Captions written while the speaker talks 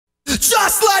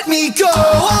Just let me go,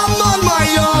 I'm on my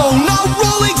own, not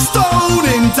rolling stone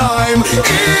in time,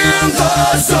 in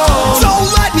the zone.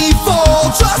 Don't let me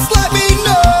fall, just let me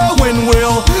know when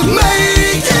we'll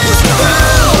make it through.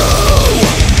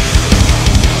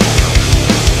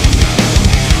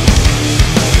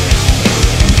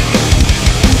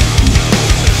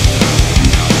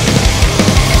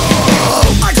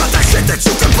 I got that shit that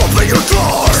you can pump in your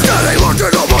car. Steady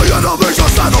lurking on my enemies,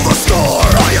 just settle the score.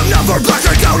 I am never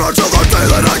backing down until the day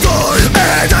that I die,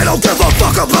 and I don't give a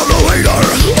fuck about no hater.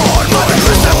 On my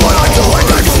list and what I do, I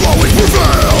will always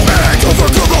prevail, and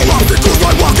overcome all obstacles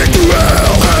by walking through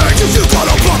hell. And if you got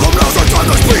a problem, now's the time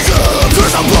to speak up,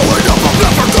 'cause I'm blowing up, I'm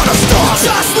never gonna stop.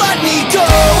 Just let me go,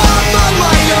 I'm on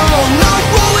my own, not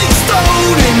rolling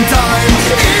stone in time,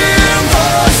 in the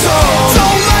zone.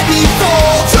 Don't let me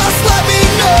fall, just let me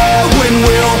know when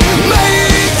we'll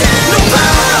make it. No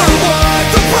matter what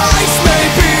the price may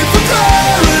be for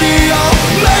clarity, I'll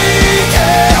make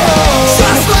it home.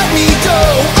 Just let me go,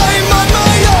 I'm on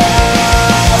my own,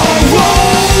 a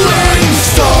rolling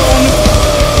stone.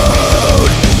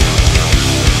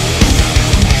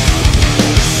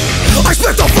 I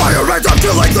spit the fire and I'm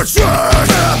killing the trash.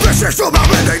 Ambitions from how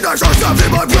many nights are stabbed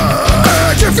in my back.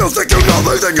 And if you think you know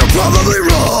me, then you're probably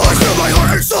wrong. I feel my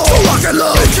heart and soul, so lock and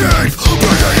load. Keep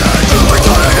breaking it. I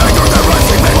got an anger that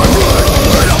rising in my blood,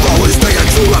 and I'm always staying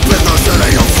true up in the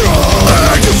city of fraud.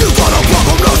 And if you got a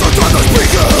problem, now's the time to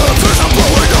speak up, 'cause I'm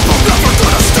blowing up, I'm never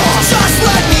gonna stop. Just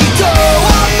let me go,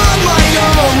 I'm on my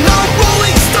own, not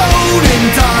rolling stone in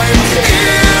time,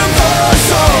 in the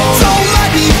zone. Don't let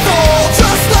me fall,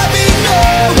 just let me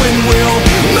know when we'll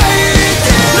make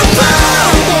it. No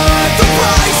matter what the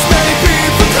price may be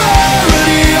for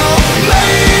clarity, I'll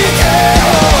make it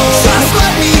home. Just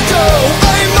let me go,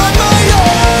 I'm on my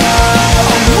own,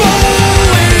 a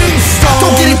rolling stone.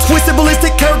 Don't get it twisted,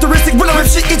 ballistic, characteristic. When I rip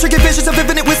shit, intricate visions of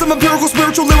infinite wisdom, empirical,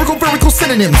 spiritual, lyrical, verical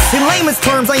synonyms. In layman's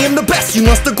terms, I am the best, you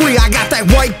must agree. I got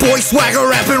that white boy swagger,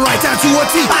 rapping right down to a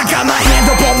T. I got my hand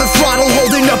up on the throttle,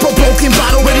 holding up a broken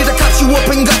bottle, ready to cut you up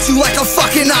and gut you like a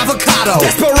fucking avocado.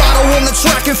 Desperado on the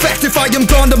track, in fact, if I am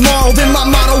gone tomorrow, then my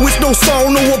motto is no sorrow,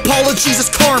 no apologies, it's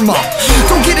karma.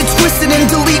 Don't get it twisted and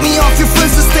delete me off your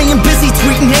friends for staying busy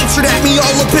tweeting hatred at me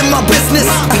all up in my business.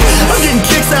 I'm getting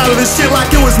kicks out of this shit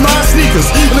like it was my sneakers,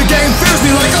 and the game fears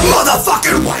me like a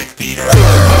motherfucking wank.